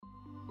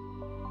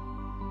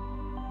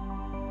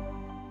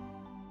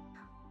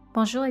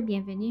Bonjour et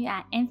bienvenue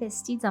à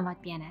Investir dans votre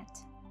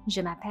bien-être.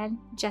 Je m'appelle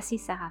Jessie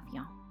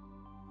Sarafian.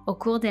 Au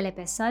cours de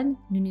l'épisode,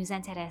 nous nous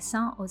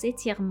intéressons aux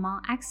étirements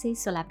axés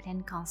sur la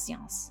pleine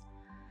conscience.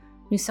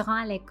 Nous serons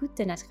à l'écoute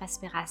de notre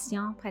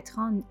respiration,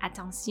 prêterons une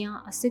attention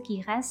à ce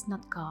qui reste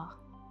notre corps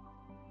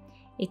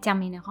et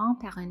terminerons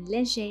par un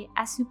léger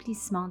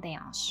assouplissement des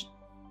hanches.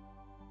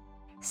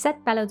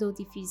 Cette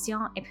baladodiffusion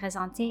est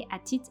présentée à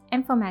titre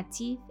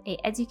informatif et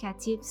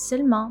éducatif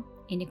seulement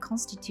et ne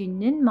constitue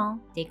nullement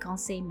des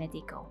conseils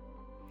médicaux.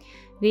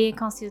 Veuillez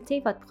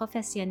consulter votre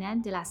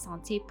professionnel de la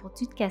santé pour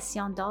toute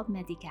question d'ordre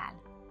médical.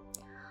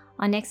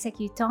 En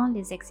exécutant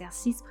les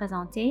exercices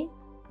présentés,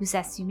 vous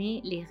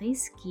assumez les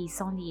risques qui y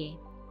sont liés.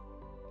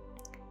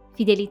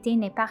 Fidélité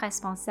n'est pas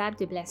responsable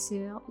de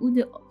blessures ou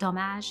de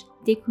dommages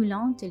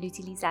découlant de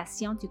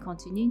l'utilisation du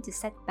contenu de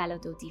cette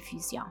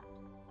baladodiffusion.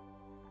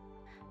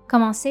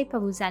 Commencez par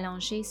vous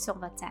allonger sur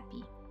votre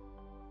tapis.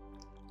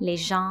 Les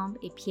jambes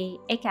et pieds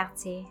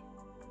écartés,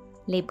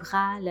 les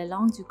bras le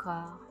long du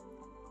corps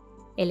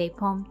et les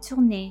paumes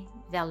tournées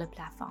vers le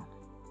plafond.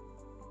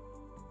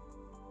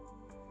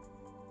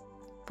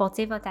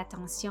 Portez votre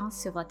attention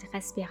sur votre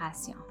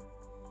respiration.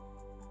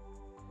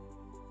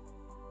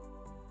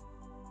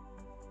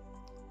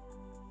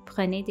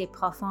 Prenez des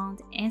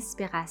profondes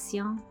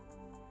inspirations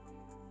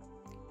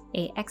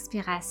et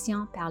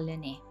expirations par le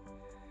nez.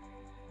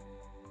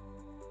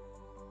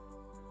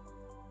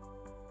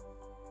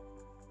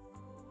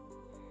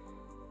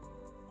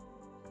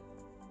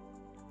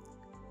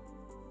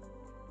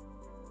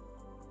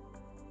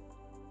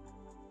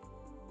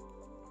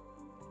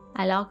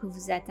 Alors que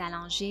vous êtes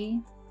allongé,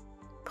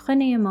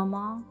 prenez un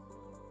moment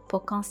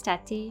pour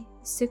constater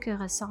ce que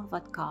ressent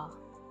votre corps.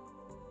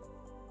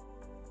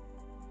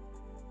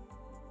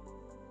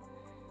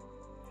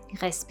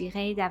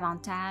 Respirez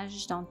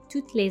davantage dans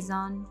toutes les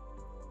zones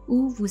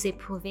où vous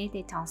éprouvez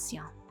des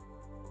tensions.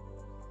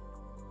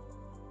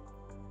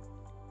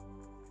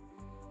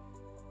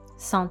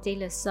 Sentez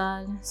le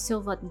sol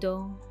sur votre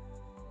dos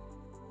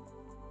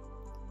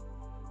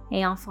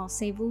et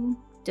enfoncez-vous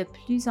de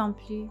plus en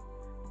plus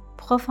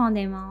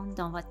profondément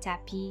dans votre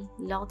tapis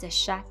lors de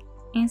chaque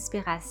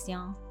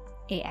inspiration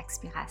et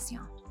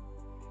expiration.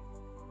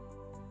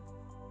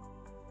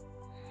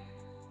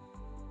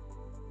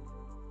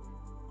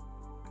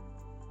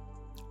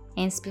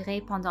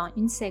 Inspirez pendant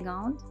 1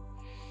 seconde.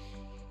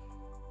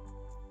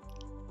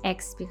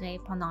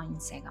 Expirez pendant 1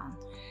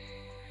 seconde.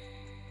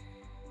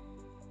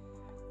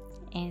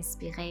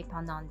 Inspirez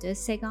pendant 2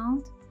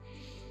 secondes.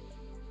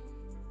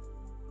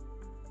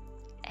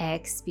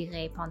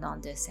 Expirez pendant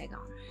 2 secondes.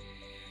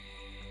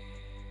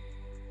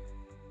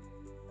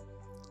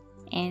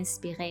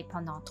 Inspirez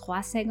pendant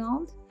 3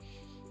 secondes.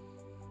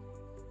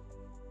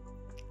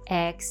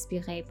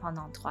 Expirez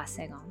pendant 3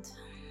 secondes.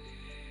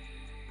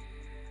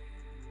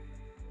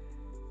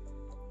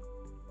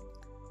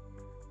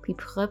 Puis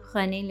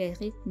reprenez le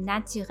rythme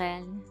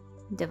naturel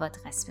de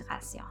votre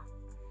respiration.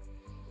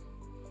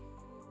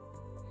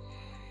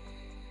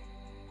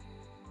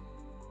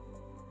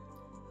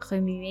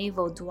 Remuez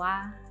vos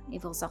doigts et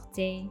vos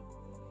orteils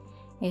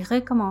et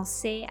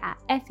recommencez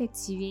à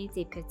effectuer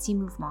des petits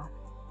mouvements.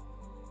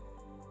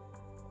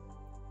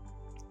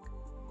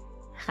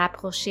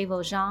 Rapprochez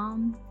vos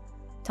jambes,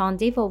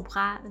 tendez vos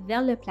bras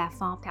vers le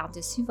plafond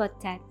par-dessus votre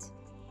tête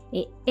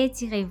et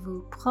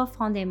étirez-vous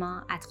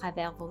profondément à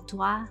travers vos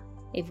doigts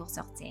et vos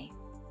orteils.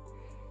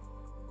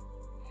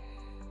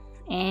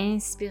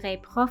 Inspirez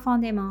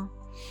profondément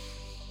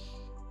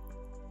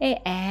et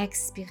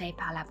expirez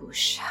par la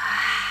bouche.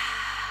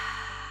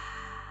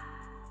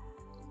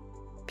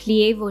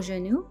 Pliez vos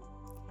genoux,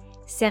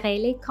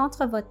 serrez-les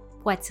contre votre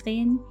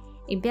poitrine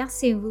et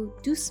bercez-vous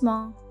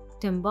doucement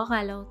d'un bord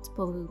à l'autre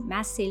pour vous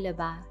masser le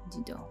bas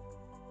du dos.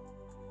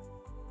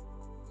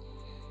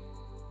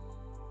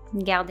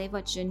 Gardez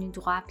votre genou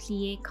droit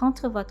plié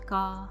contre votre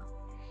corps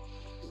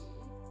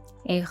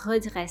et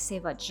redressez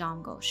votre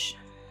jambe gauche.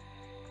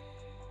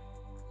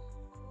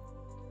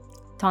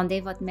 Tendez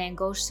votre main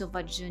gauche sur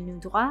votre genou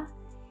droit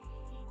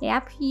et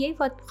appuyez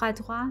votre bras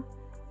droit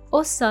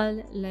au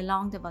sol le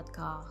long de votre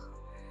corps.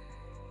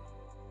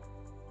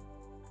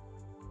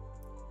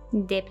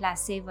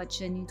 Déplacez votre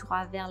genou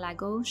droit vers la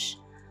gauche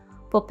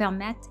pour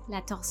permettre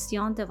la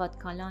torsion de votre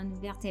colonne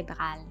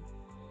vertébrale.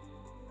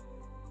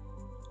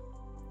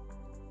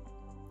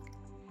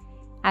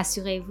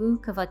 Assurez-vous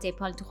que votre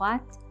épaule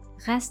droite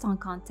reste en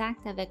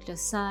contact avec le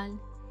sol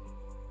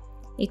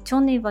et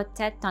tournez votre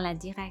tête dans la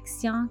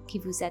direction qui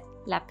vous est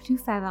la plus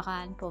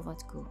favorable pour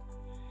votre cou.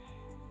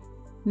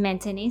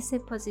 Maintenez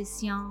cette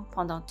position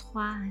pendant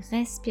 3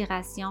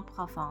 respirations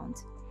profondes,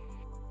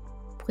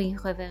 puis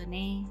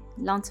revenez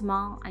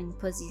lentement à une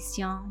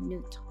position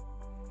neutre.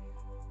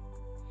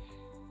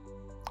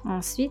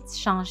 Ensuite,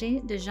 changez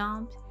de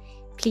jambe,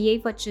 pliez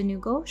votre genou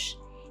gauche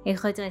et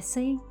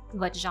redressez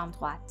votre jambe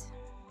droite.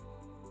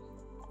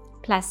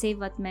 Placez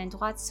votre main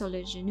droite sur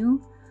le genou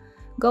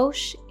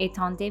gauche et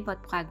tendez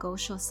votre bras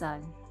gauche au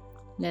sol,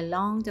 le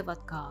long de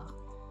votre corps.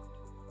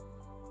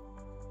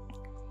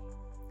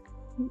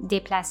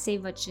 Déplacez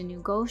votre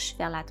genou gauche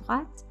vers la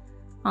droite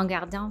en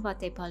gardant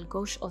votre épaule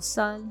gauche au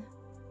sol.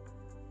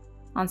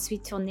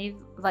 Ensuite, tournez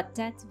votre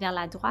tête vers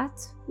la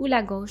droite ou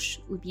la gauche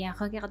ou bien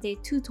regardez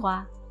tout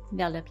droit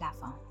vers le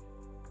plafond.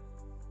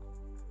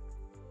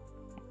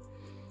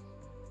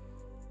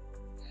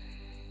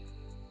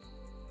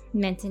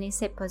 Maintenez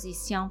cette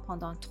position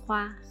pendant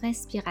 3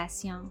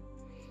 respirations.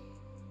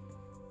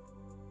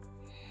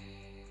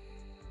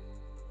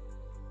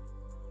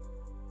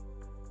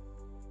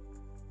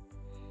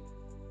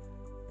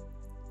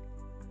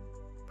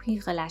 Puis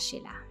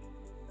relâchez-la.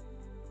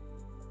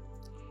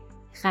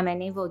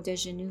 Ramenez vos 2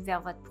 genoux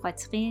vers votre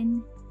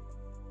poitrine,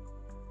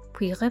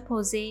 puis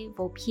reposez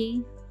vos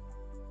pieds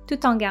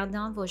tout en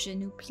gardant vos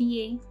genoux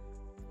pliés,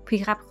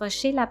 puis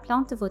rapprochez la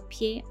plante de votre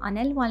pied en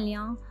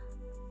éloignant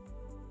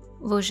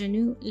vos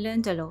genoux l'un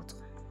de l'autre.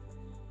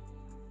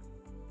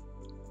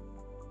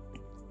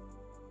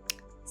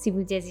 Si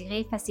vous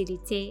désirez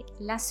faciliter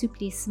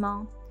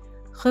l'assouplissement,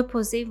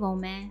 reposez vos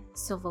mains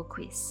sur vos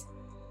cuisses.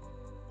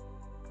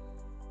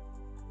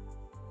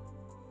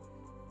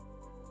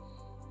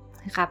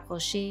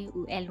 Rapprochez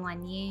ou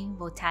éloignez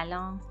vos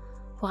talons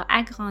pour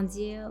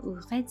agrandir ou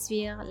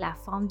réduire la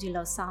forme du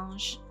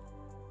losange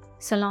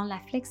selon la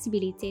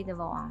flexibilité de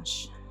vos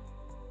hanches.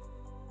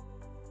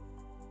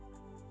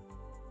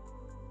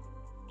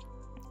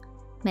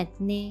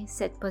 Maintenez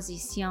cette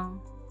position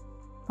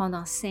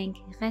pendant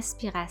 5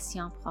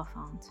 respirations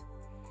profondes.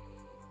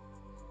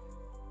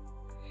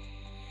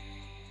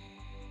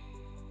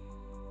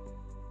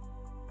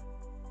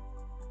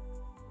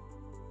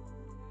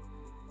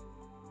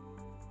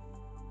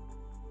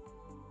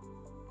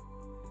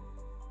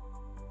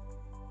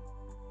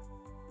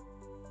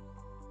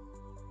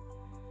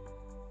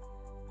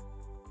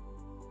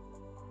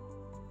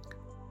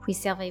 Puis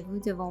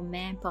servez-vous de vos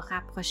mains pour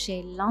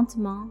rapprocher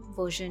lentement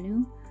vos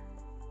genoux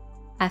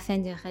afin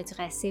de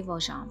redresser vos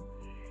jambes.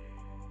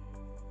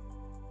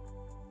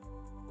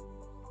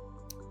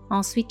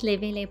 Ensuite,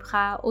 levez les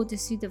bras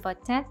au-dessus de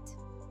votre tête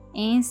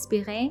et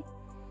inspirez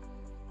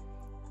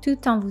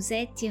tout en vous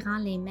étirant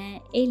les mains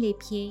et les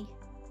pieds,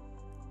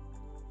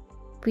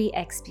 puis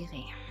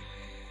expirez.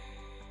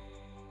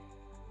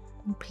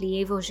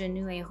 Pliez vos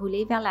genoux et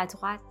roulez vers la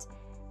droite.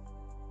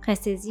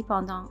 Restez-y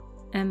pendant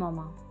un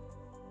moment.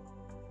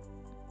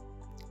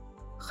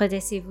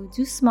 Redressez-vous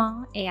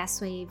doucement et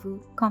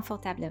asseyez-vous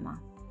confortablement.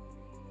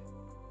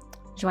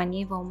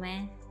 Joignez vos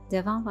mains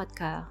devant votre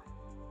cœur.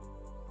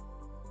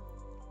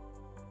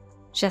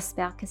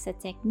 J'espère que cette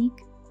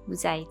technique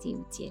vous a été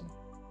utile.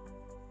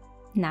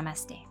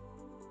 Namasté.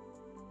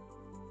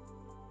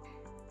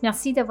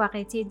 Merci d'avoir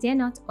été des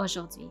nôtres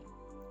aujourd'hui.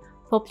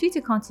 Pour plus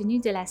de contenu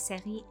de la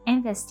série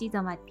Investis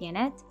dans votre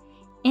bien-être,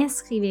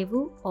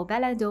 inscrivez-vous au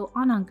balado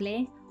en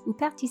anglais ou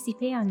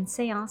participez à une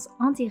séance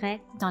en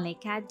direct dans le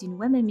cadre d'une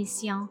web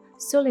émission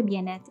sur le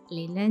bien-être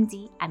les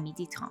lundis à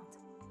 12h30.